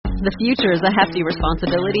The future is a hefty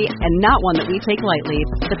responsibility and not one that we take lightly.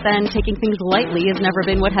 But then taking things lightly has never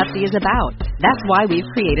been what Hefty is about. That's why we've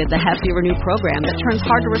created the Hefty Renew program that turns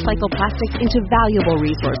hard-to-recycle plastics into valuable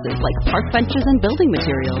resources like park benches and building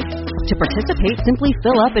materials. To participate, simply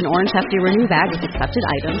fill up an orange Hefty Renew bag with accepted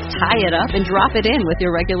items, tie it up, and drop it in with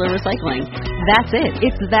your regular recycling. That's it.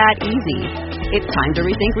 It's that easy. It's time to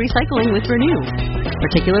rethink recycling with Renew.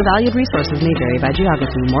 Particular valued resources may vary by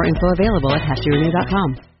geography. More info available at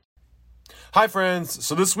heftyrenew.com. Hi friends,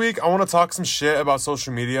 so this week I want to talk some shit about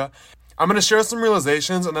social media. I'm going to share some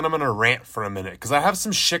realizations and then I'm going to rant for a minute because I have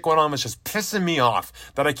some shit going on that's just pissing me off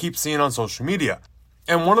that I keep seeing on social media.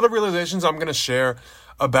 And one of the realizations I'm going to share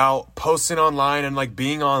about posting online and like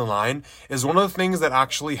being online is one of the things that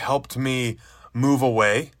actually helped me move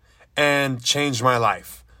away and change my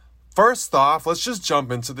life. First off, let's just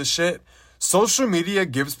jump into the shit. Social media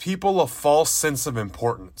gives people a false sense of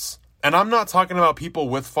importance. And I'm not talking about people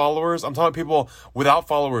with followers. I'm talking about people without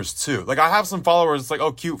followers too. Like I have some followers. It's like,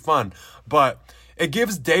 oh, cute, fun. But it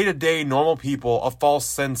gives day-to-day normal people a false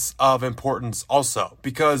sense of importance also.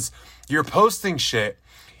 Because you're posting shit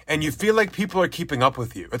and you feel like people are keeping up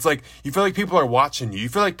with you. It's like you feel like people are watching you. You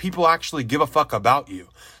feel like people actually give a fuck about you.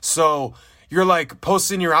 So you're like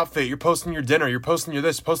posting your outfit, you're posting your dinner, you're posting your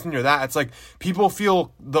this, posting your that. It's like people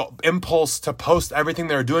feel the impulse to post everything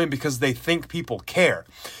they're doing because they think people care.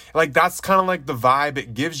 Like that's kind of like the vibe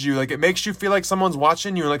it gives you. Like it makes you feel like someone's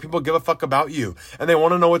watching you and like people give a fuck about you and they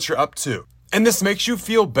want to know what you're up to. And this makes you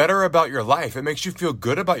feel better about your life. It makes you feel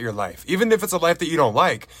good about your life. Even if it's a life that you don't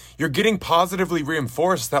like, you're getting positively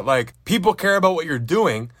reinforced that like people care about what you're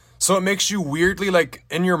doing. So it makes you weirdly like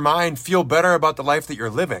in your mind feel better about the life that you're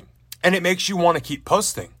living. And it makes you want to keep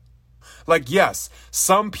posting. Like, yes,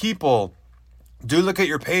 some people do look at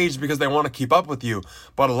your page because they want to keep up with you,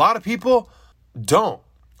 but a lot of people don't.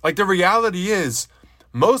 Like, the reality is,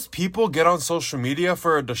 most people get on social media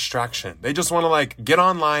for a distraction. They just want to, like, get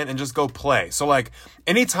online and just go play. So, like,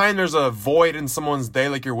 anytime there's a void in someone's day,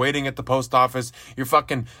 like you're waiting at the post office, you're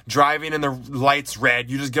fucking driving and the light's red,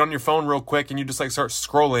 you just get on your phone real quick and you just, like, start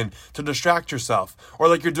scrolling to distract yourself. Or,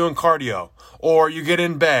 like, you're doing cardio. Or you get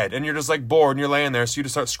in bed and you're just, like, bored and you're laying there, so you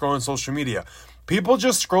just start scrolling social media. People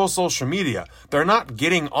just scroll social media. They're not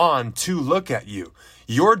getting on to look at you.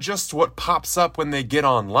 You're just what pops up when they get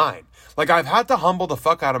online. Like, I've had to humble the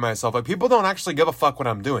fuck out of myself. Like, people don't actually give a fuck what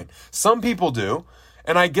I'm doing. Some people do,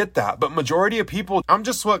 and I get that. But majority of people, I'm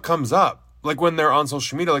just what comes up. Like, when they're on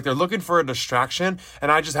social media, like, they're looking for a distraction,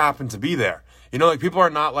 and I just happen to be there. You know, like, people are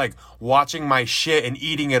not, like, watching my shit and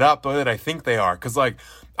eating it up the way that I think they are. Because, like,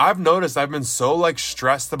 I've noticed I've been so, like,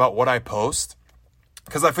 stressed about what I post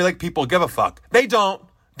because I feel like people give a fuck. They don't.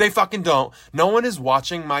 They fucking don't. No one is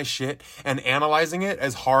watching my shit and analyzing it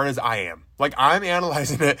as hard as I am. Like, I'm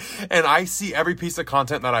analyzing it and I see every piece of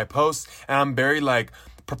content that I post and I'm very, like,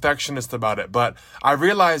 perfectionist about it. But I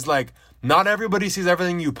realize, like, not everybody sees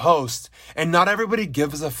everything you post and not everybody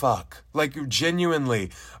gives a fuck. Like, genuinely.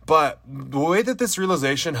 But the way that this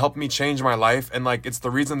realization helped me change my life and, like, it's the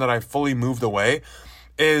reason that I fully moved away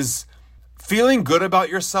is feeling good about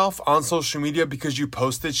yourself on social media because you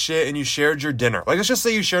posted shit and you shared your dinner. Like, let's just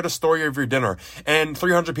say you shared a story of your dinner and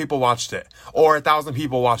 300 people watched it or 1,000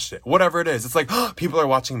 people watched it. Whatever it is. It's like, oh, people are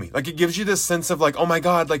watching me. Like, it gives you this sense of like, oh my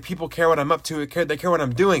God, like people care what I'm up to. They care what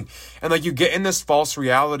I'm doing. And like, you get in this false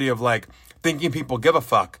reality of like, thinking people give a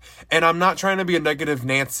fuck. And I'm not trying to be a negative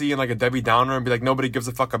Nancy and like a Debbie Downer and be like, nobody gives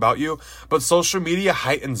a fuck about you. But social media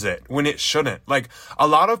heightens it when it shouldn't. Like, a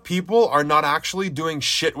lot of people are not actually doing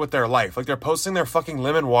shit with their life. Like, they're posting their fucking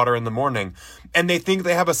lemon water in the morning and they think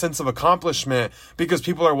they have a sense of accomplishment because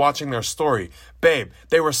people are watching their story. Babe,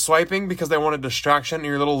 they were swiping because they wanted distraction and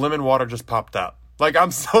your little lemon water just popped up. Like, I'm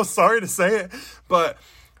so sorry to say it, but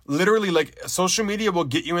literally, like, social media will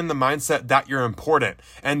get you in the mindset that you're important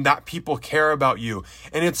and that people care about you.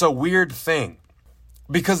 And it's a weird thing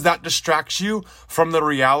because that distracts you from the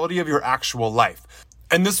reality of your actual life.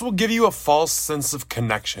 And this will give you a false sense of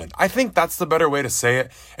connection. I think that's the better way to say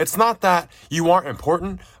it. It's not that you aren't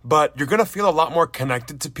important, but you're going to feel a lot more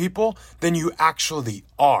connected to people than you actually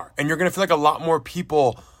are. And you're going to feel like a lot more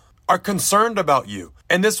people are concerned about you.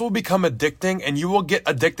 And this will become addicting and you will get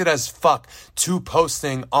addicted as fuck to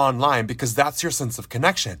posting online because that's your sense of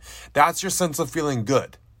connection. That's your sense of feeling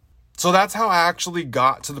good. So that's how I actually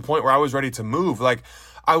got to the point where I was ready to move. Like,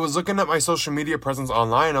 I was looking at my social media presence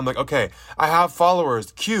online. I'm like, okay, I have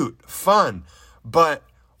followers, cute, fun, but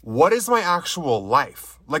what is my actual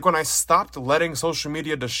life? Like, when I stopped letting social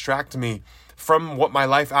media distract me from what my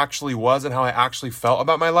life actually was and how I actually felt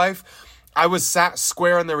about my life, I was sat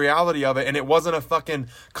square in the reality of it, and it wasn't a fucking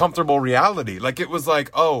comfortable reality. Like, it was like,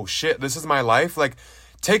 oh shit, this is my life. Like,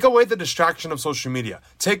 Take away the distraction of social media.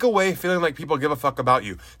 Take away feeling like people give a fuck about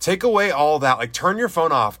you. Take away all that. Like, turn your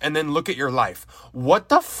phone off and then look at your life. What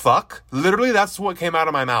the fuck? Literally, that's what came out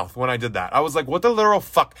of my mouth when I did that. I was like, what the literal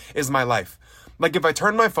fuck is my life? Like, if I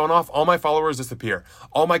turn my phone off, all my followers disappear.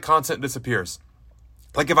 All my content disappears.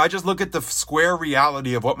 Like, if I just look at the square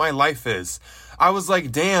reality of what my life is, I was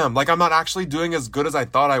like, damn, like I'm not actually doing as good as I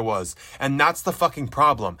thought I was. And that's the fucking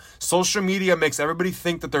problem. Social media makes everybody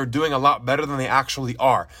think that they're doing a lot better than they actually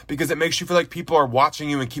are, because it makes you feel like people are watching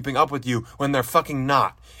you and keeping up with you when they're fucking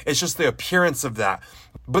not. It's just the appearance of that.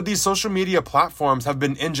 But these social media platforms have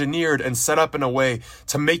been engineered and set up in a way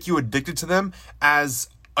to make you addicted to them as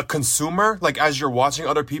a consumer, like as you're watching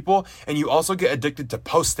other people, and you also get addicted to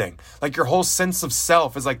posting. Like, your whole sense of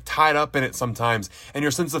self is like tied up in it sometimes, and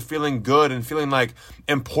your sense of feeling good and feeling like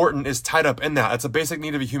important is tied up in that. That's a basic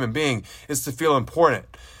need of a human being, is to feel important.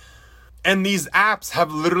 And these apps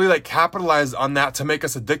have literally like capitalized on that to make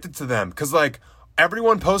us addicted to them, because like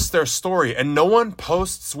everyone posts their story and no one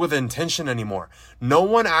posts with intention anymore. No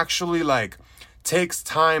one actually like takes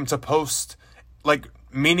time to post like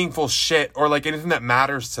meaningful shit or like anything that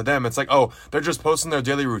matters to them. It's like, oh, they're just posting their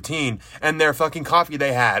daily routine and their fucking coffee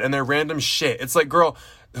they had and their random shit. It's like, girl,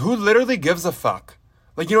 who literally gives a fuck?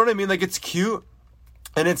 Like, you know what I mean? Like, it's cute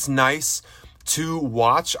and it's nice to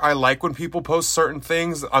watch. I like when people post certain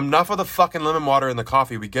things. Enough of the fucking lemon water in the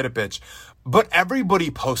coffee. We get it, bitch. But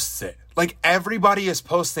everybody posts it. Like, everybody is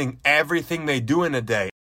posting everything they do in a day.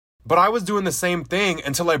 But I was doing the same thing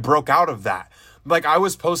until I broke out of that. Like, I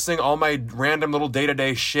was posting all my random little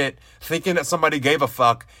day-to-day shit, thinking that somebody gave a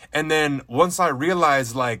fuck. And then once I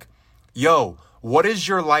realized, like, yo, what is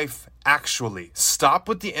your life actually? Stop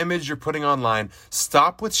with the image you're putting online.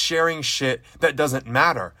 Stop with sharing shit that doesn't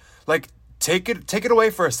matter. Like, take it away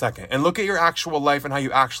for a second and look at your actual life and how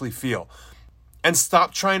you actually feel. And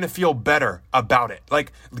stop trying to feel better about it.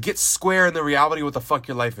 Like, get square in the reality of what the fuck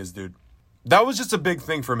your life is, dude. That was just a big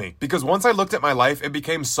thing for me, because once I looked at my life, it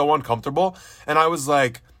became so uncomfortable, and I was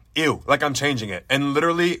like, ew, like I'm changing it. And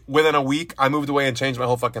literally within a week, I moved away and changed my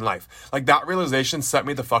whole fucking life. Like, that realization set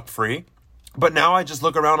me the fuck free. But now I just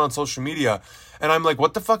look around on social media and I'm like,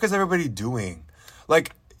 what the fuck is everybody doing?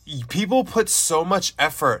 Like, people put so much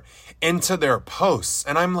effort into their posts,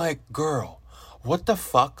 and I'm like, girl, what the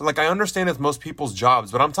fuck? Like, I understand it's most people's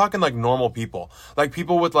jobs, but I'm talking like normal people. Like,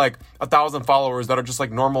 people with like 1,000 followers that are just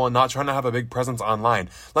like normal and not trying to have a big presence online.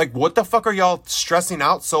 Like, what the fuck are y'all stressing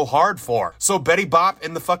out so hard for? So Betty Bop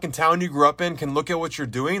in the fucking town you grew up in can look at what you're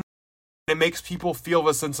doing. It makes people feel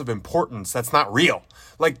a sense of importance that's not real.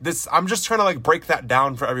 Like, this, I'm just trying to like break that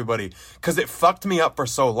down for everybody, because it fucked me up for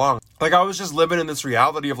so long. Like, I was just living in this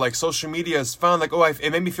reality of like social media is fun. Like, oh,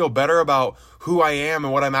 it made me feel better about who I am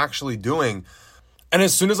and what I'm actually doing. And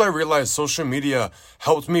as soon as I realized social media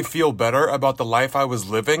helped me feel better about the life I was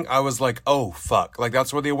living, I was like, oh, fuck. Like,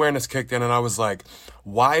 that's where the awareness kicked in. And I was like,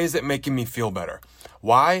 why is it making me feel better?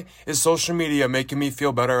 Why is social media making me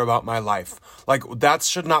feel better about my life? Like, that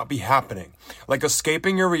should not be happening. Like,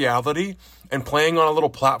 escaping your reality and playing on a little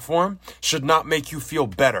platform should not make you feel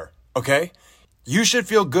better, okay? You should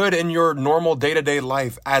feel good in your normal day-to-day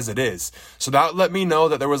life as it is. So that let me know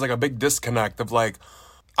that there was like a big disconnect of like,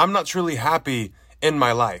 I'm not truly happy in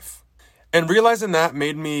my life. And realizing that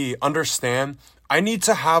made me understand I need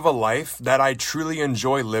to have a life that I truly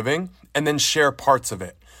enjoy living and then share parts of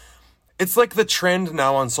it. It's like the trend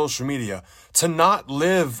now on social media to not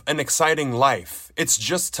live an exciting life. It's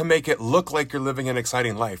just to make it look like you're living an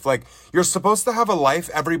exciting life. Like, you're supposed to have a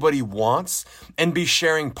life everybody wants and be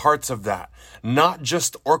sharing parts of that, not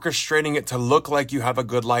just orchestrating it to look like you have a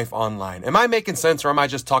good life online. Am I making sense, or am I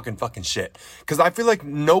just talking fucking shit? Because I feel like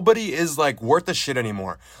nobody is like worth a shit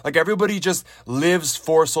anymore. Like, everybody just lives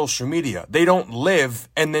for social media. They don't live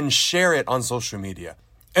and then share it on social media.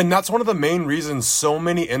 And that's one of the main reasons so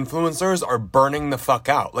many influencers are burning the fuck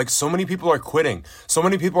out. Like, so many people are quitting. So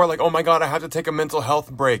many people are like, oh my God, I have to take a mental health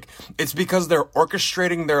break. It's because they're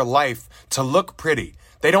orchestrating their life to look pretty.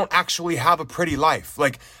 They don't actually have a pretty life.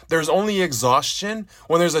 Like, there's only exhaustion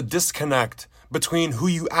when there's a disconnect between who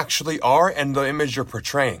you actually are and the image you're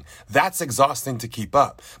portraying. That's exhausting to keep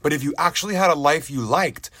up. But if you actually had a life you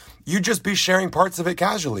liked, you'd just be sharing parts of it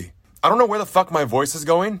casually. I don't know where the fuck my voice is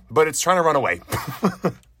going, but it's trying to run away.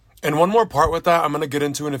 And one more part with that I'm going to get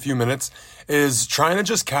into in a few minutes is trying to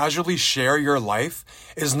just casually share your life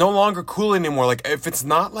is no longer cool anymore. Like, if it's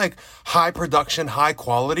not like high production, high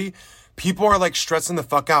quality, people are like stressing the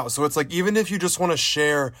fuck out. So it's like, even if you just want to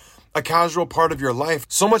share a casual part of your life,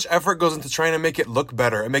 so much effort goes into trying to make it look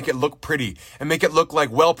better and make it look pretty and make it look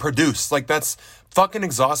like well produced. Like, that's fucking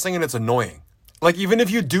exhausting and it's annoying. Like, even if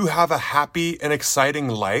you do have a happy and exciting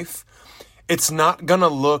life, it's not gonna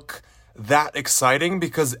look that exciting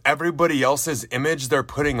because everybody else's image they're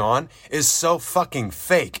putting on is so fucking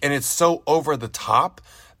fake and it's so over the top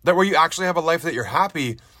that where you actually have a life that you're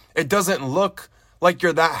happy, it doesn't look like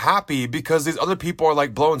you're that happy because these other people are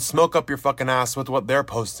like blowing smoke up your fucking ass with what they're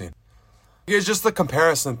posting. It's just the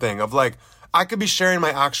comparison thing of like, I could be sharing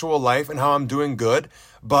my actual life and how I'm doing good,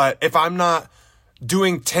 but if I'm not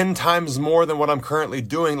doing 10 times more than what I'm currently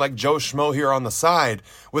doing, like Joe Schmo here on the side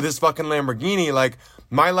with his fucking Lamborghini, like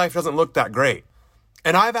my life doesn't look that great.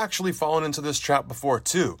 And I've actually fallen into this trap before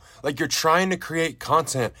too. Like you're trying to create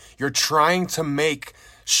content, you're trying to make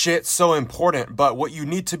shit so important, but what you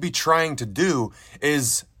need to be trying to do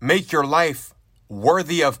is make your life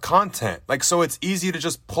worthy of content. Like, so it's easy to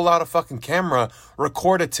just pull out a fucking camera,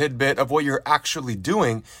 record a tidbit of what you're actually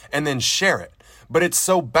doing, and then share it. But it's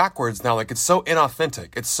so backwards now. Like, it's so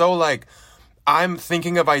inauthentic. It's so like, I'm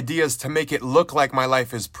thinking of ideas to make it look like my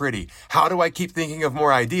life is pretty. How do I keep thinking of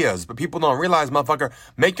more ideas? But people don't realize, motherfucker,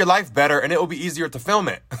 make your life better and it will be easier to film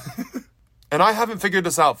it. And I haven't figured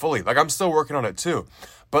this out fully. Like, I'm still working on it too.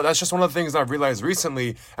 But that's just one of the things I've realized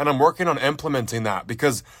recently, and I'm working on implementing that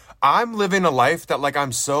because I'm living a life that like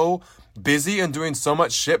I'm so busy and doing so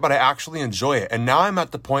much shit, but I actually enjoy it. And now I'm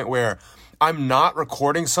at the point where I'm not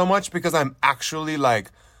recording so much because I'm actually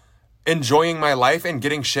like enjoying my life and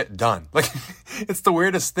getting shit done. Like, it's the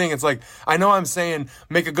weirdest thing. It's like, I know I'm saying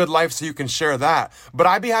make a good life so you can share that, but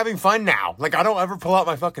I be having fun now. Like, I don't ever pull out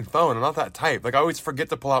my fucking phone. I'm not that type. Like, I always forget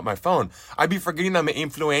to pull out my phone. I be forgetting I'm an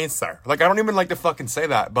influencer. Like, I don't even like to fucking say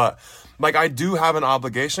that, but like, I do have an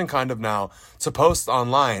obligation kind of now to post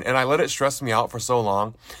online, and I let it stress me out for so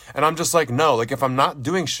long. And I'm just like, no, like if I'm not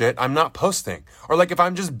doing shit, I'm not posting. Or like if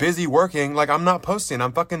I'm just busy working, like I'm not posting.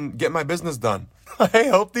 I'm fucking getting my business done. I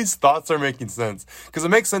hope these thoughts are making sense because it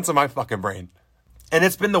makes sense in my fucking brain. And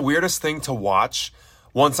it's been the weirdest thing to watch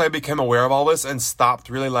once I became aware of all this and stopped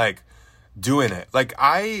really like doing it. Like,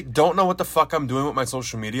 I don't know what the fuck I'm doing with my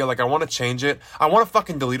social media. Like, I want to change it. I want to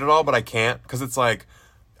fucking delete it all, but I can't because it's like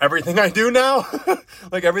everything I do now,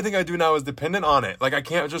 like everything I do now is dependent on it. Like, I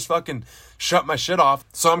can't just fucking shut my shit off.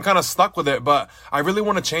 So I'm kind of stuck with it, but I really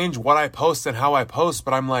want to change what I post and how I post.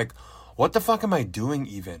 But I'm like, what the fuck am I doing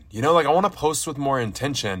even? You know, like I want to post with more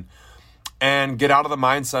intention and get out of the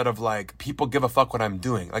mindset of like, people give a fuck what I'm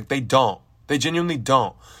doing. Like they don't. They genuinely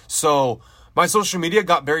don't. So my social media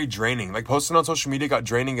got very draining. Like posting on social media got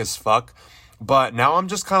draining as fuck. But now I'm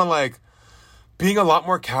just kind of like being a lot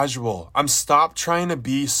more casual. I'm stopped trying to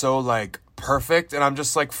be so like perfect and I'm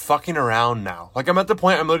just like fucking around now. Like I'm at the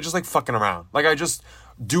point I'm literally just like fucking around. Like I just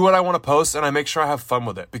do what I want to post and I make sure I have fun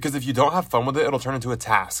with it. Because if you don't have fun with it, it'll turn into a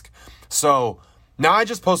task. So now I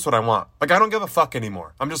just post what I want. Like I don't give a fuck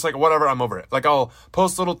anymore. I'm just like, whatever, I'm over it. Like I'll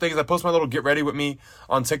post little things. I post my little get ready with me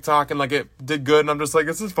on TikTok and like it did good. And I'm just like,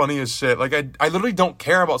 this is funny as shit. Like I literally don't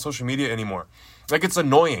care about social media anymore. Like it's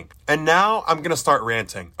annoying. And now I'm going to start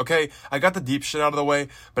ranting. Okay. I got the deep shit out of the way,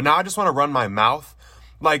 but now I just want to run my mouth.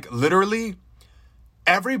 Like literally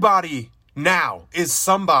everybody now is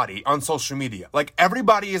somebody on social media. Like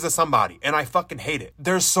everybody is a somebody and I fucking hate it.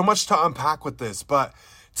 There's so much to unpack with this, but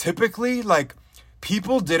typically like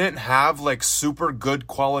people didn't have like super good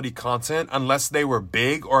quality content unless they were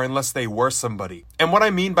big or unless they were somebody. And what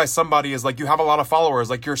I mean by somebody is like you have a lot of followers,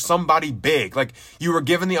 like you're somebody big, like you were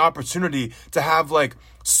given the opportunity to have like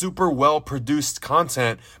super well produced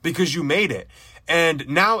content because you made it. And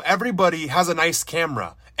now everybody has a nice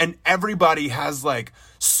camera and everybody has like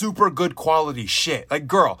super good quality shit. Like,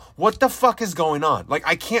 girl, what the fuck is going on? Like,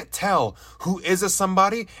 I can't tell who is a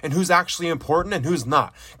somebody and who's actually important and who's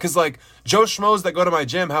not. Cause like Joe Schmoes that go to my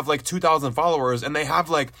gym have like 2,000 followers and they have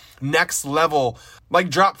like next level, like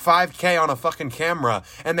drop 5K on a fucking camera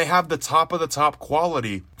and they have the top of the top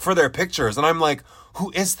quality for their pictures. And I'm like,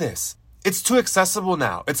 who is this? It's too accessible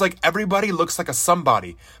now. It's like everybody looks like a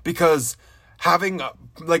somebody because having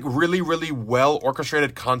like really, really well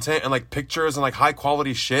orchestrated content and like pictures and like high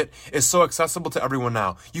quality shit is so accessible to everyone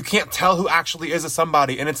now. You can't tell who actually is a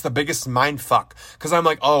somebody and it's the biggest mind fuck. Cause I'm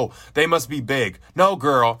like, oh, they must be big. No,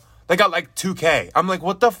 girl, they got like 2K. I'm like,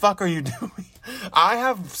 what the fuck are you doing? I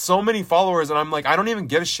have so many followers and I'm like, I don't even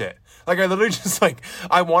give a shit. Like I literally just like,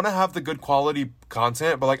 I want to have the good quality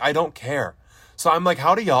content, but like, I don't care. So I'm like,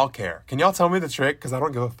 how do y'all care? Can y'all tell me the trick? Cause I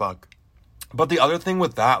don't give a fuck. But the other thing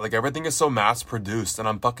with that, like everything is so mass produced and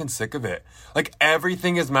I'm fucking sick of it. Like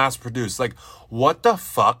everything is mass produced. Like what the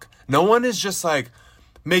fuck? No one is just like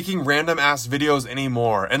making random ass videos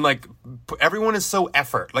anymore. And like everyone is so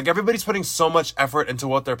effort. Like everybody's putting so much effort into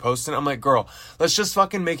what they're posting. I'm like, girl, let's just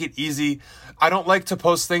fucking make it easy. I don't like to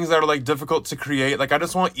post things that are like difficult to create. Like I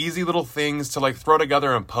just want easy little things to like throw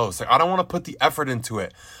together and post. Like I don't want to put the effort into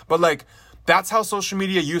it. But like That's how social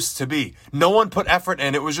media used to be. No one put effort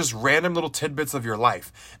in. It was just random little tidbits of your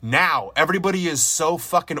life. Now, everybody is so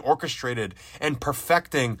fucking orchestrated and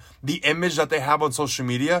perfecting the image that they have on social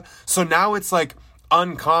media. So now it's like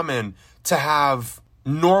uncommon to have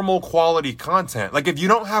normal quality content. Like if you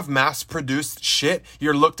don't have mass produced shit,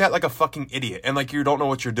 you're looked at like a fucking idiot and like you don't know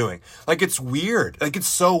what you're doing. Like it's weird. Like it's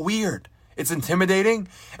so weird. It's intimidating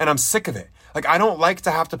and I'm sick of it. Like I don't like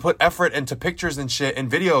to have to put effort into pictures and shit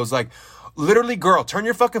and videos. Like literally, girl, turn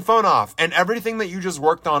your fucking phone off and everything that you just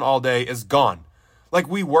worked on all day is gone. Like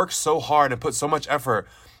we work so hard and put so much effort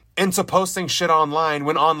into posting shit online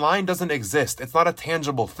when online doesn't exist. It's not a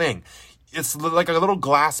tangible thing. It's like a little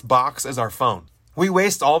glass box is our phone. We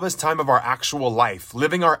waste all this time of our actual life,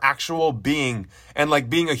 living our actual being and like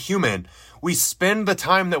being a human. We spend the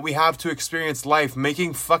time that we have to experience life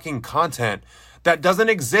making fucking content that doesn't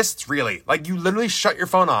exist really. Like you literally shut your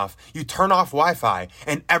phone off, you turn off Wi-Fi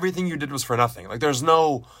and everything you did was for nothing. Like there's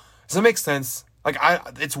no, does that make sense? Like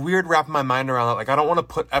it's weird wrapping my mind around that. Like I don't want to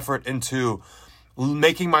put effort into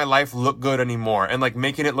making my life look good anymore and like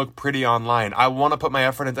making it look pretty online. I want to put my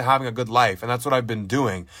effort into having a good life, and that's what I've been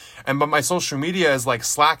doing. But my social media is like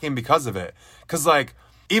slacking because of it. Cause like,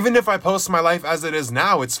 even if I post my life as it is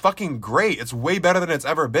now, it's fucking great. It's way better than it's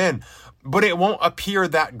ever been, but it won't appear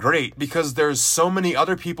that great because there's so many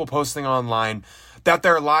other people posting online that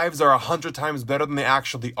their lives are 100 times better than they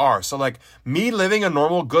actually are. So like me living a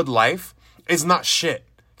normal good life is not shit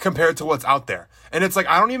compared to what's out there. And it's like,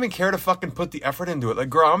 I don't even care to fucking put the effort into it. Like,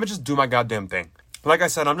 girl, I'm gonna just do my goddamn thing. Like I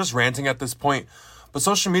said, I'm just ranting at this point, but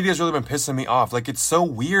social media has really been pissing me off. Like, it's so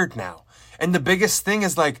weird now. And the biggest thing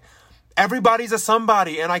is like, everybody's a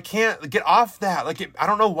somebody and I can't get off that. Like, I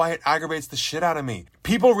don't know why it aggravates the shit out of me.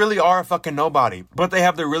 People really are a fucking nobody, but they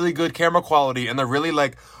have the really good camera quality and they're really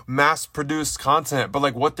like mass produced content, but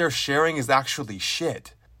like what they're sharing is actually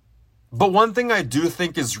shit. But one thing I do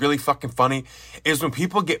think is really fucking funny is when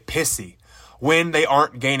people get pissy when they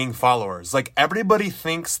aren't gaining followers. Like everybody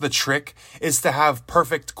thinks the trick is to have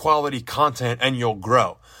perfect quality content and you'll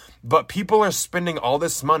grow. But people are spending all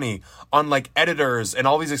this money on like editors and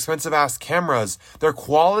all these expensive ass cameras. Their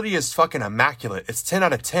quality is fucking immaculate. It's 10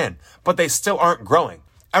 out of 10, but they still aren't growing.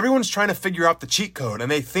 Everyone's trying to figure out the cheat code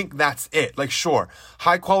and they think that's it. Like sure,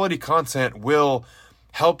 high quality content will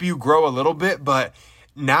help you grow a little bit, but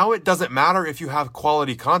now it doesn't matter if you have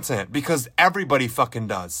quality content because everybody fucking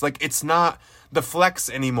does. Like it's not the flex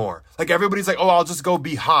anymore. Like everybody's like, oh, I'll just go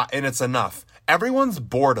be hot and it's enough. Everyone's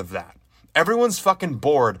bored of that. Everyone's fucking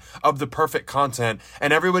bored of the perfect content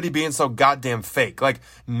and everybody being so goddamn fake. Like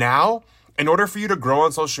now, in order for you to grow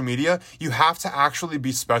on social media, you have to actually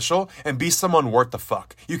be special and be someone worth the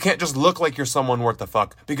fuck. You can't just look like you're someone worth the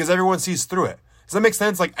fuck because everyone sees through it. Does that make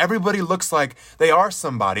sense? Like everybody looks like they are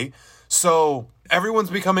somebody. So everyone's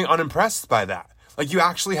becoming unimpressed by that. Like you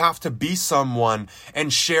actually have to be someone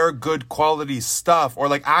and share good quality stuff or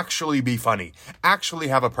like actually be funny, actually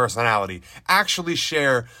have a personality, actually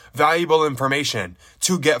share valuable information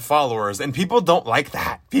to get followers. And people don't like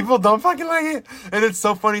that. People don't fucking like it. And it's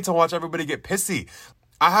so funny to watch everybody get pissy.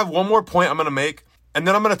 I have one more point I'm going to make. And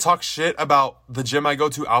then I'm going to talk shit about the gym I go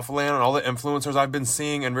to, Alpha Land, and all the influencers I've been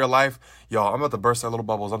seeing in real life. Y'all, I'm about to burst their little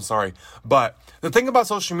bubbles. I'm sorry. But the thing about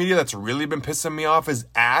social media that's really been pissing me off is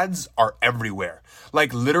ads are everywhere.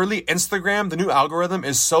 Like literally Instagram, the new algorithm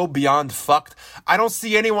is so beyond fucked. I don't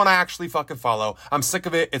see anyone I actually fucking follow. I'm sick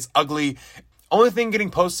of it. It's ugly. Only thing getting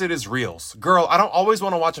posted is reels. Girl, I don't always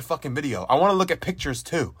want to watch a fucking video. I want to look at pictures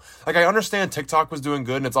too. Like I understand TikTok was doing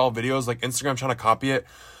good and it's all videos, like Instagram trying to copy it.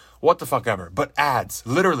 What the fuck ever. But ads,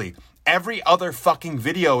 literally, every other fucking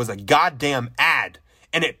video is a goddamn ad.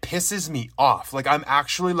 And it pisses me off. Like, I'm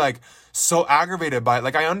actually, like, so aggravated by it.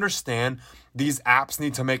 Like, I understand these apps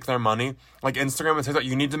need to make their money. Like, Instagram and TikTok,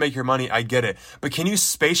 you need to make your money. I get it. But can you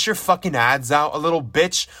space your fucking ads out a little,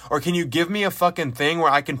 bitch? Or can you give me a fucking thing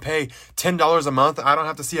where I can pay $10 a month and I don't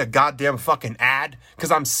have to see a goddamn fucking ad?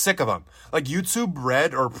 Because I'm sick of them. Like, YouTube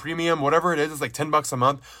Red or Premium, whatever it is like $10 a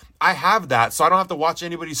month. I have that, so I don't have to watch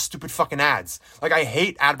anybody's stupid fucking ads. Like, I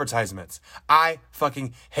hate advertisements. I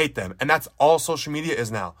fucking hate them. And that's all social media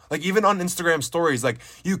is now. Like, even on Instagram stories, like,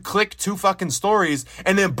 you click 2 fucking stories,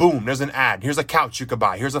 and then boom, there's an ad. Here's a couch you could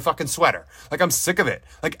buy. Here's a fucking sweater. Like, I'm sick of it.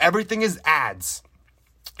 Like, everything is ads.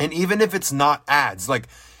 And even if it's not ads, like,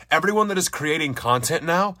 everyone that is creating content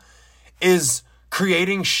now is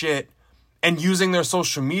creating shit and using their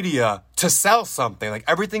social media to sell something. Like,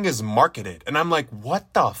 everything is marketed. And I'm like,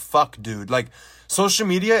 what the fuck, dude? Like, social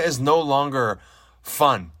media is no longer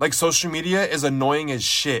fun. Like, social media is annoying as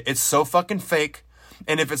shit. It's so fucking fake.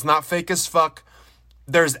 And if it's not fake as fuck,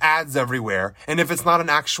 there's ads everywhere. And if it's not an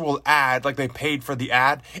actual ad, like they paid for the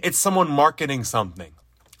ad, it's someone marketing something.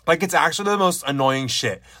 Like, it's actually the most annoying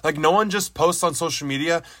shit. Like, no one just posts on social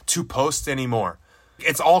media to post anymore.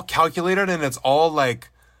 It's all calculated and it's all like,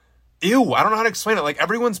 ew, I don't know how to explain it. Like,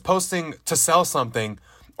 everyone's posting to sell something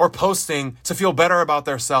or posting to feel better about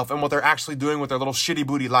themselves and what they're actually doing with their little shitty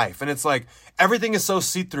booty life. And it's like, everything is so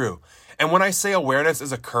see-through. And when I say awareness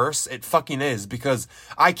is a curse, it fucking is, because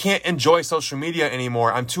I can't enjoy social media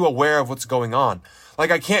anymore. I'm too aware of what's going on. Like,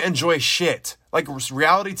 I can't enjoy shit. Like,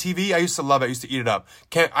 reality TV, I used to love it. I used to eat it up.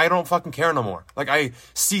 I don't fucking care no more. Like, I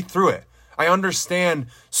see through it. I understand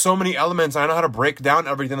so many elements. I know how to break down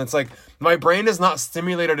everything. It's like, my brain is not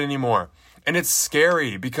stimulated anymore. And it's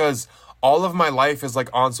scary because all of my life is like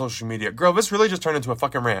on social media. Girl, this really just turned into a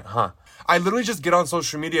fucking rant, huh? I literally just get on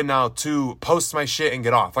social media now to post my shit and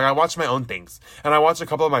get off. Like, I watch my own things and I watch a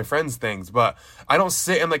couple of my friends' things, but I don't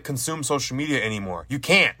sit and like consume social media anymore. You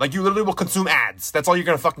can't. Like, you literally will consume ads. That's all you're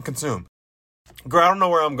gonna fucking consume. Girl, I don't know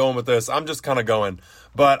where I'm going with this. I'm just kind of going.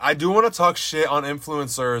 But I do want to talk shit on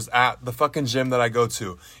influencers at the fucking gym that I go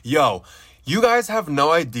to. Yo, you guys have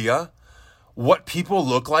no idea what people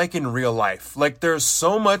look like in real life. Like, there's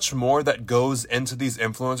so much more that goes into these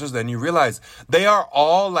influencers than you realize. They are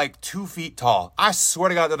all like 2 feet tall. I swear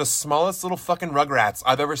to God, they're the smallest little fucking rugrats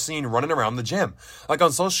I've ever seen running around the gym. Like,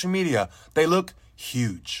 on social media, they look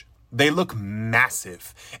huge. They look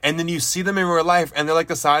massive. And then you see them in real life and they're like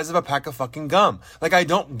the size of a pack of fucking gum. Like, I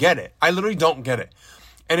don't get it. I literally don't get it.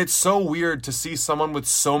 And it's so weird to see someone with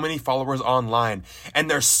so many followers online and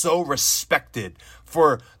they're so respected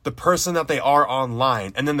for the person that they are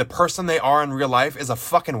online. And then the person they are in real life is a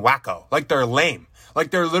fucking wacko. Like, they're lame.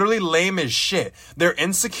 Like, they're literally lame as shit. They're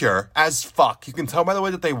insecure as fuck. You can tell by the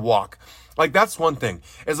way that they walk. Like, that's one thing.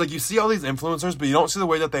 It's like, you see all these influencers, but you don't see the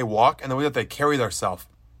way that they walk and the way that they carry themselves.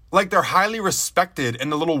 Like, they're highly respected in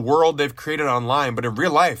the little world they've created online, but in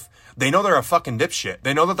real life, they know they're a fucking dipshit.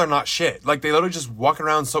 They know that they're not shit. Like, they literally just walk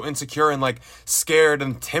around so insecure and like scared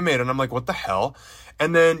and timid. And I'm like, what the hell?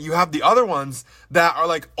 And then you have the other ones that are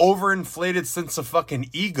like overinflated sense of fucking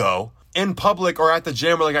ego in public or at the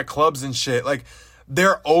gym or like at clubs and shit. Like,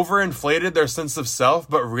 they're overinflated, their sense of self,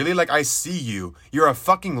 but really, like, I see you. You're a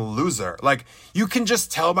fucking loser. Like, you can just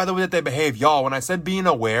tell by the way that they behave. Y'all, when I said being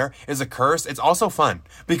aware is a curse, it's also fun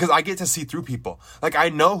because I get to see through people. Like, I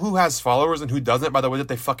know who has followers and who doesn't by the way that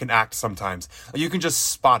they fucking act sometimes. Like, you can just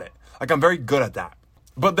spot it. Like, I'm very good at that.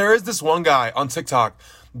 But there is this one guy on TikTok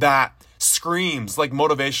that screams like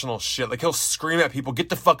motivational shit. Like, he'll scream at people, get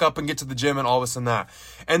the fuck up and get to the gym and all this and that.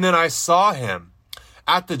 And then I saw him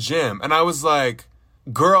at the gym and I was like,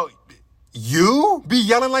 girl, you be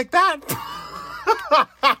yelling like that?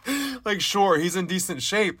 Like, sure, he's in decent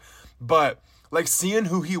shape, but like, seeing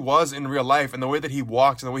who he was in real life and the way that he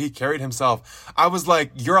walked and the way he carried himself, I was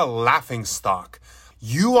like, you're a laughing stock.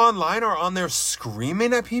 You online are on there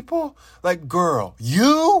screaming at people? Like, girl,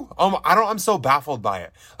 you? I'm so baffled by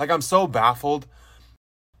it. Like, I'm so baffled.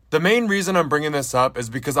 The main reason I'm bringing this up is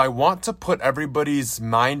because I want to put everybody's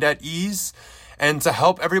mind at ease and to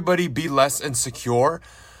help everybody be less insecure,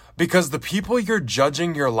 because the people you're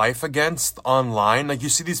judging your life against online, like, you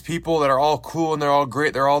see these people that are all cool and they're all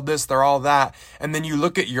great, they're all this, they're all that, and then you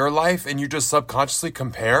look at your life and you just subconsciously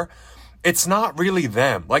compare. It's not really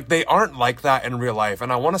them. Like, they aren't like that in real life,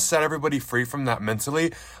 and I want to set everybody free from that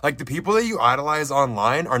mentally. Like, the people that you idolize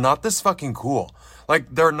online are not this fucking cool. Like,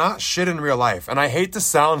 they're not shit in real life, and I hate to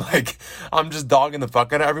sound like I'm just dogging the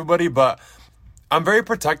fuck out of everybody, but I'm very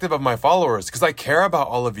protective of my followers because I care about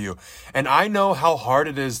all of you. And I know how hard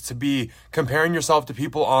it is to be comparing yourself to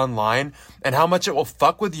people online and how much it will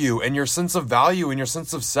fuck with you and your sense of value and your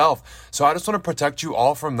sense of self. So I just want to protect you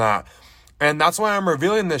all from that. And that's why I'm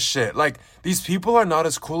revealing this shit. Like, these people are not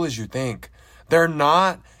as cool as you think. They're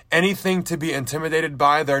not anything to be intimidated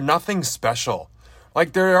by. They're nothing special.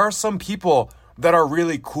 Like, there are some people that are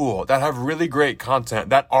really cool, that have really great content,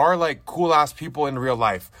 that are like cool ass people in real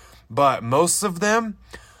life. But most of them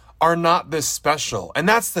are not this special. And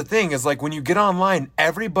that's the thing, is like, when you get online,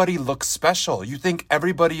 everybody looks special. You think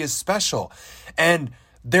everybody is special. And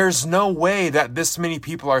there's no way that this many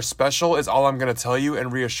people are special is all I'm going to tell you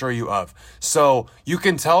and reassure you of. So you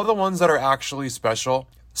can tell the ones that are actually special.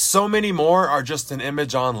 So many more are just an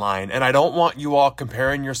image online. And I don't want you all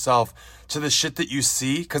comparing yourself to the shit that you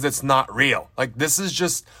see, because it's not real. Like, this is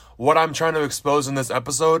just what I'm trying to expose in this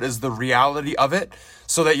episode, is the reality of it,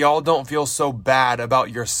 so that y'all don't feel so bad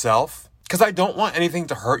about yourself, because I don't want anything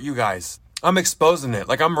to hurt you guys. I'm exposing it.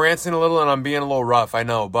 Like, I'm ranting a little and I'm being a little rough, I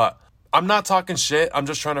know, but I'm not talking shit. I'm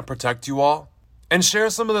just trying to protect you all. and share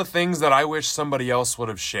some of the things that I wish somebody else would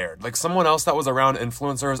have shared. Like someone else that was around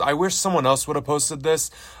influencers. I wish someone else would have posted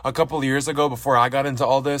this a couple of years ago before I got into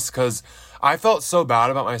all this, because I felt so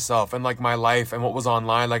bad about myself and like my life and what was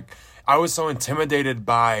online. Like I was so intimidated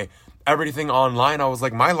by everything online. I was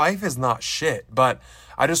like, my life is not shit. But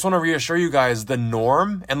I just want to reassure you guys, the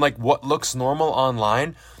norm and like what looks normal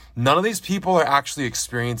online, none of these people are actually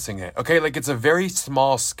experiencing it. Okay, like it's a very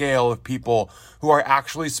small scale of people who are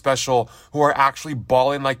actually special, who are actually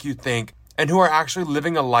balling like you think, and who are actually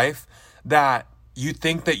living a life that you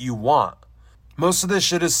think that you want. Most of this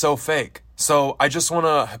shit is so fake. So I just want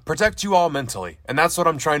to protect you all mentally. And that's what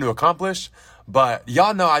I'm trying to accomplish. But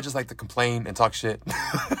y'all know I just like to complain and talk shit.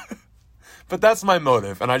 But that's my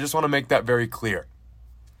motive. And I just want to make that very clear.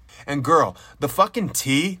 And girl, the fucking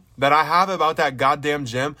tea that I have about that goddamn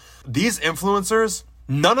gym, these influencers,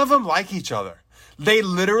 none of them like each other. They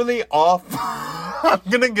literally all, I'm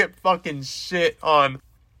gonna get fucking shit on.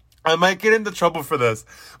 I might get into trouble for this,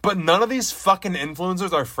 but none of these fucking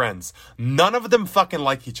influencers are friends. None of them fucking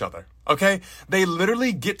like each other, okay? They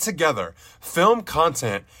literally get together, film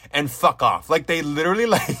content, and fuck off. Like, they literally,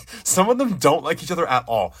 like, some of them don't like each other at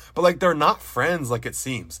all, but, like, they're not friends like it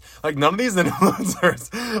seems. Like, none of these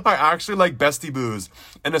influencers are actually, like, bestie boos,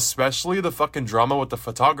 and especially the fucking drama with the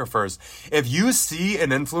photographers. If you see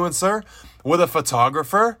an influencer with a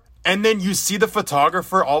photographer, and then you see the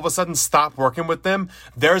photographer all of a sudden stop working with them,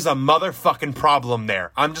 there's a motherfucking problem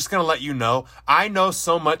there. I'm just gonna let you know. I know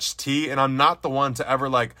so much tea, and I'm not the one to ever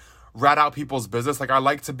like rat out people's business. Like I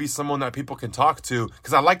like to be someone that people can talk to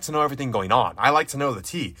because I like to know everything going on. I like to know the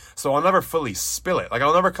tea. So I'll never fully spill it. Like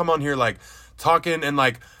I'll never come on here like talking and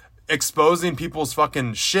like exposing people's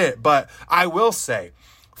fucking shit. But I will say,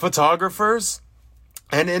 photographers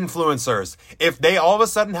and influencers, if they all of a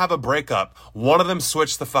sudden have a breakup, one of them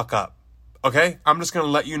switch the fuck up. Okay? I'm just gonna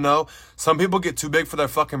let you know, some people get too big for their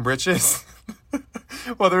fucking britches,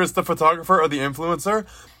 whether it's the photographer or the influencer,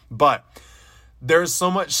 but there's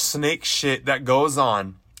so much snake shit that goes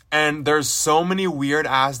on, and there's so many weird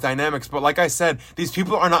ass dynamics. But like I said, these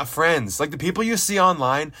people are not friends. Like the people you see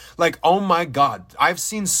online, like, oh my God, I've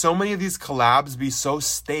seen so many of these collabs be so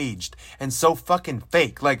staged and so fucking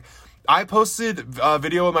fake. Like, I posted a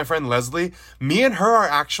video with my friend Leslie. Me and her are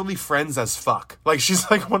actually friends as fuck. Like, she's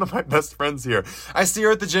like one of my best friends here. I see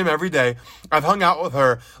her at the gym every day. I've hung out with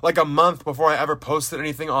her like a month before I ever posted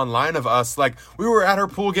anything online of us. Like, we were at her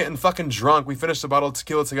pool getting fucking drunk. We finished a bottle of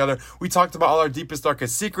tequila together. We talked about all our deepest,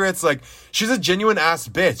 darkest secrets. Like, she's a genuine ass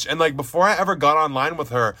bitch. And like, before I ever got online with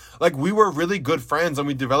her, like, we were really good friends and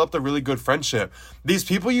we developed a really good friendship. These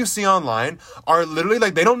people you see online are literally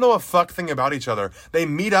like, they don't know a fuck thing about each other. They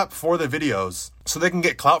meet up for the videos so they can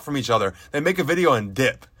get clout from each other. They make a video and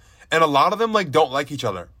dip. And a lot of them like don't like each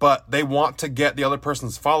other, but they want to get the other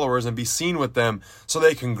person's followers and be seen with them so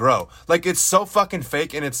they can grow. Like, it's so fucking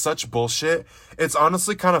fake and it's such bullshit. It's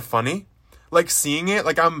honestly kind of funny. Like, seeing it,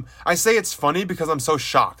 like, I say it's funny because I'm so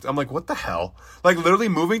shocked. I'm like, what the hell? Like, literally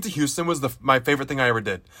moving to Houston was my favorite thing I ever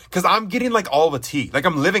did. Because I'm getting like all the tea. Like,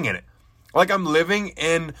 I'm living in it. Like, I'm living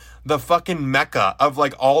in the fucking mecca of,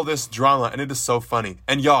 like, all this drama, and it is so funny.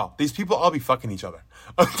 And y'all, these people all be fucking each other.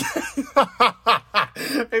 Okay?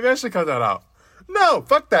 Maybe I should cut that out. No,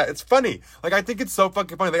 fuck that. It's funny. Like, I think it's so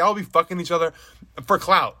fucking funny. They all be fucking each other for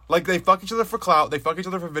clout. Like, they fuck each other for clout. They fuck each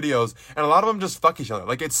other for videos. And a lot of them just fuck each other.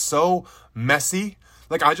 Like, it's so messy.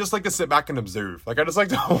 Like, I just like to sit back and observe. Like, I just like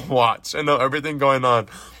to watch and know everything going on.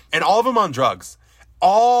 And all of them on drugs.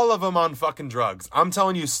 All of them on fucking drugs. I'm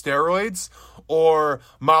telling you, steroids or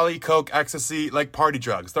Molly, Coke, ecstasy, like party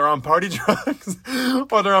drugs. They're on party drugs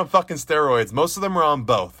or they're on fucking steroids. Most of them are on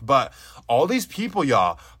both. But all these people,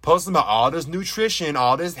 y'all, posting about all this nutrition,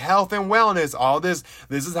 all this health and wellness, all this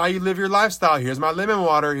is how you live your lifestyle. Here's my lemon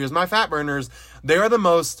water. Here's my fat burners. They are the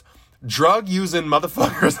most drug-using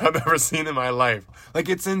motherfuckers I've ever seen in my life. Like,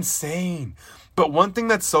 it's insane. But one thing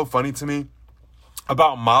that's so funny to me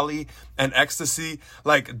about Molly and ecstasy,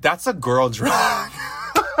 like, that's a girl drug.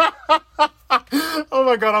 Oh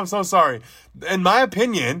my God, I'm so sorry. In my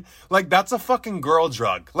opinion, like, that's a fucking girl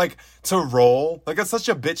drug. Like, to roll, like, that's such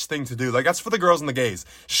a bitch thing to do. Like, that's for the girls and the gays.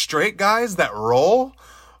 Straight guys that roll,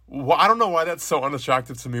 well, I don't know why that's so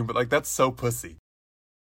unattractive to me, but like, that's so pussy.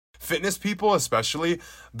 Fitness people especially,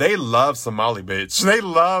 they love some Molly, bitch. They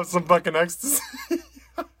love some fucking ecstasy.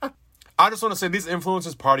 I just want to say, these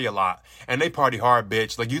influencers party a lot, and they party hard,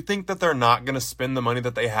 bitch. Like, you think that they're not going to spend the money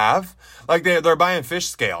that they have? Like, they're buying fish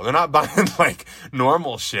scale. They're not buying, like,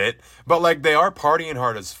 normal shit, but, like, they are partying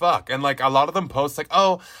hard as fuck. And, like, a lot of them post, like,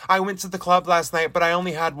 oh, I went to the club last night, but I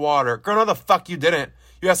only had water. Girl, no, the fuck you didn't.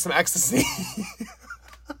 You had some ecstasy.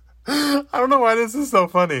 I don't know why this is so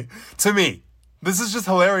funny. To me. This is just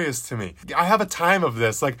hilarious to me. I have a time of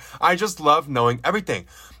this. Like, I just love knowing everything.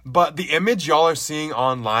 But the image y'all are seeing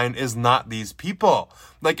online is not these people.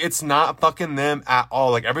 Like, it's not fucking them at all.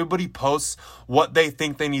 Like, everybody posts what they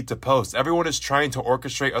think they need to post. Everyone is trying to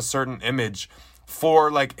orchestrate a certain image for,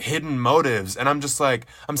 like, hidden motives. And I'm just like,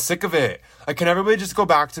 I'm sick of it. Like, can everybody just go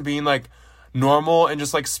back to being, like, normal and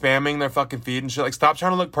just, like, spamming their fucking feed and shit? Like, stop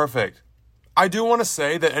trying to look perfect. I do want to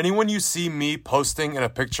say that anyone you see me posting in a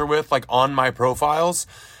picture with, like, on my profiles,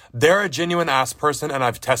 they're a genuine ass person and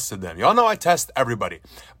I've tested them. Y'all know I test everybody.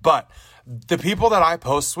 But the people that I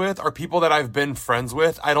post with are people that I've been friends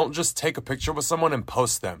with. I don't just take a picture with someone and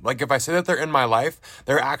post them. Like, if I say that they're in my life,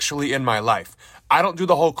 they're actually in my life. I don't do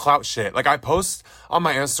the whole clout shit. Like, I post on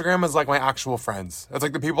my Instagram as, like, my actual friends. It's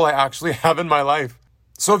like the people I actually have in my life.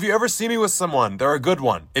 So if you ever see me with someone, they're a good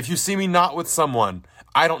one. If you see me not with someone,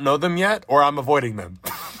 I don't know them yet, or I'm avoiding them.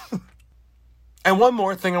 And one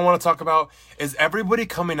more thing I want to talk about is everybody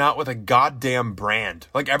coming out with a goddamn brand.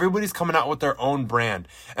 Like, everybody's coming out with their own brand.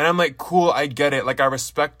 And I'm like, cool, I get it. Like, I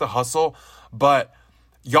respect the hustle, but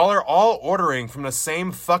y'all are all ordering from the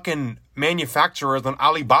same fucking manufacturers on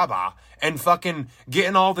Alibaba and fucking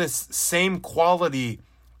getting all this same quality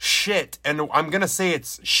shit. And I'm going to say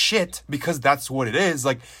it's shit because that's what it is.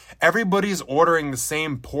 Like, everybody's ordering the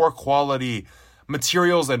same poor quality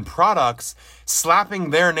materials and products, slapping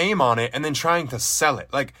their name on it and then trying to sell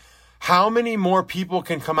it. Like, how many more people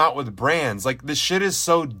can come out with brands? Like, this shit is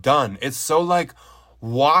so done. It's so, like,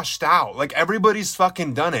 washed out. Like, everybody's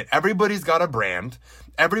fucking done it. Everybody's got a brand.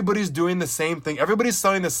 Everybody's doing the same thing. Everybody's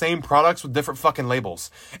selling the same products with different fucking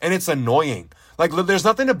labels. And it's annoying. Like, there's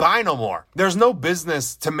nothing to buy no more. There's no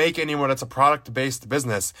business to make anymore that's a product-based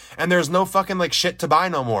business. And there's no fucking, like, shit to buy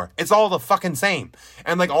no more. It's all the fucking same.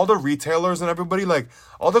 And, like, all the retailers and everybody, like,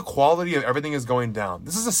 all the quality of everything is going down.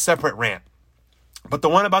 This is a separate rant. But the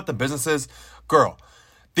one about the businesses, girl,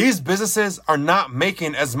 these businesses are not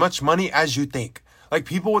making as much money as you think. Like,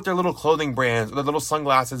 people with their little clothing brands, or their little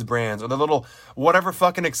sunglasses brands, or their little whatever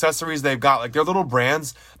fucking accessories they've got, like, their little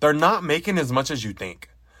brands, they're not making as much as you think.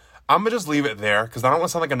 I'm gonna just leave it there, because I don't want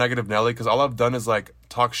to sound like a negative Nelly, because all I've done is, like,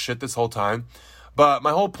 talk shit this whole time. But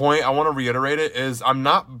my whole point, I want to reiterate it, is I'm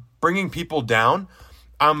not bringing people down.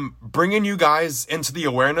 I'm bringing you guys into the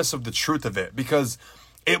awareness of the truth of it, because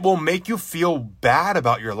it will make you feel bad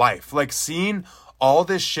about your life. Like, seeing all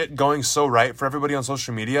this shit going so right for everybody on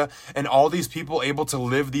social media and all these people able to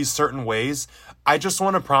live these certain ways, I just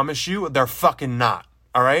want to promise you they're fucking not.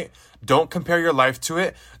 All right? Don't compare your life to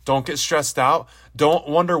it. Don't get stressed out. Don't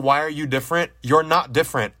wonder why are you different. You're not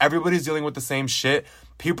different. Everybody's dealing with the same shit.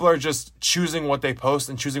 People are just choosing what they post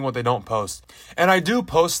and choosing what they don't post. And I do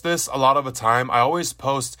post this a lot of the time. I always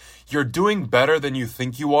post, you're doing better than you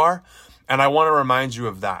think you are. And I want to remind you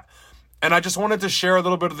of that. And I just wanted to share a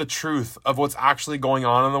little bit of the truth of what's actually going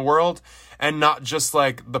on in the world and not just,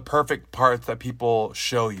 like, the perfect parts that people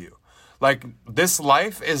show you. Like, this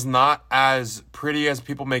life is not as pretty as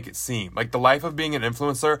people make it seem. Like, the life of being an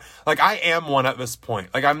influencer, like, I am one at this point.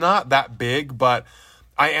 Like, I'm not that big, but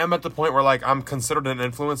I am at the point where, like, I'm considered an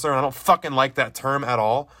influencer, and I don't fucking like that term at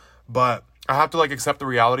all. But I have to, like, accept the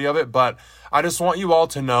reality of it. But I just want you all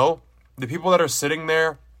to know, the people that are sitting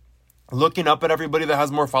there looking up at everybody that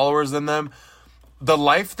has more followers than them, the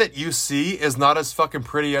life that you see is not as fucking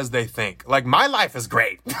pretty as they think. Like, my life is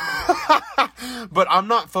great. But I'm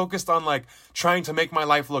not focused on, like, trying to make my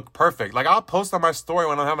life look perfect. Like, I'll post on my story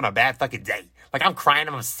when I'm having a bad fucking day. Like, I'm crying,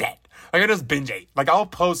 I'm upset. Like, I just binge ate. Like, I'll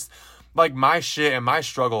post, like, my shit and my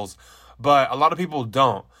struggles. But a lot of people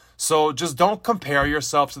don't. So just don't compare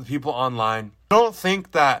yourself to the people online. Don't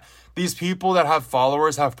think that these people that have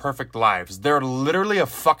followers have perfect lives. They're literally a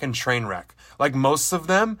fucking train wreck. Like, most of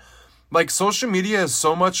them, like, social media is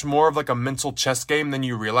so much more of, like, a mental chess game than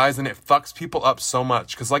you realize, and it fucks people up so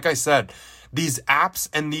much. Because, like I said, these apps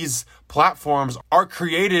and these platforms are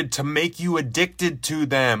created to make you addicted to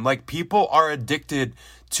them. Like, people are addicted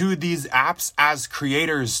to these apps as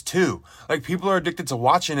creators too. Like, people are addicted to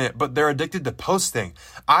watching it, but they're addicted to posting.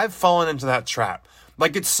 I've fallen into that trap.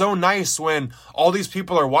 Like, it's so nice when all these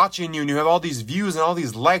people are watching you and you have all these views and all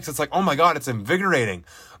these likes. It's like, oh my God, it's invigorating.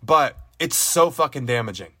 But it's so fucking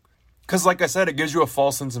damaging. Because, like I said, it gives you a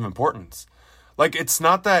false sense of importance. Like, it's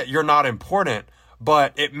not that you're not important,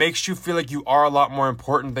 but it makes you feel like you are a lot more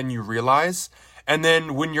important than you realize. And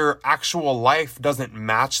then when your actual life doesn't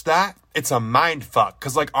match that, it's a mind fuck.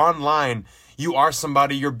 Because, like, online, you are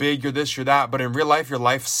somebody, you're big, you're this, you're that. But in real life, your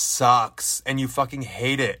life sucks and you fucking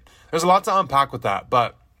hate it. There's a lot to unpack with that.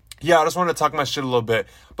 But yeah, I just wanted to talk my shit a little bit.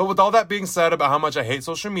 But with all that being said about how much I hate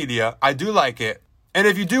social media, I do like it. And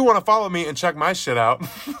if you do want to follow me and check my shit out,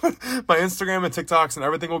 my Instagram and TikToks and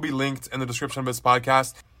everything will be linked in the description of this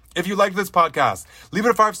podcast. If you like this podcast, leave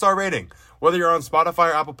it a 5-star rating. Whether you're on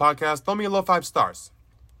Spotify or Apple Podcasts, throw me a little 5 stars.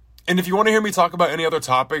 And if you want to hear me talk about any other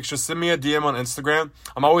topics, just send me a DM on Instagram.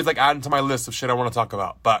 I'm always adding to my list of shit I want to talk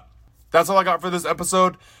about. But that's all I got for this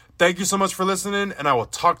episode. Thank you so much for listening, and I will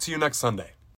talk to you next Sunday.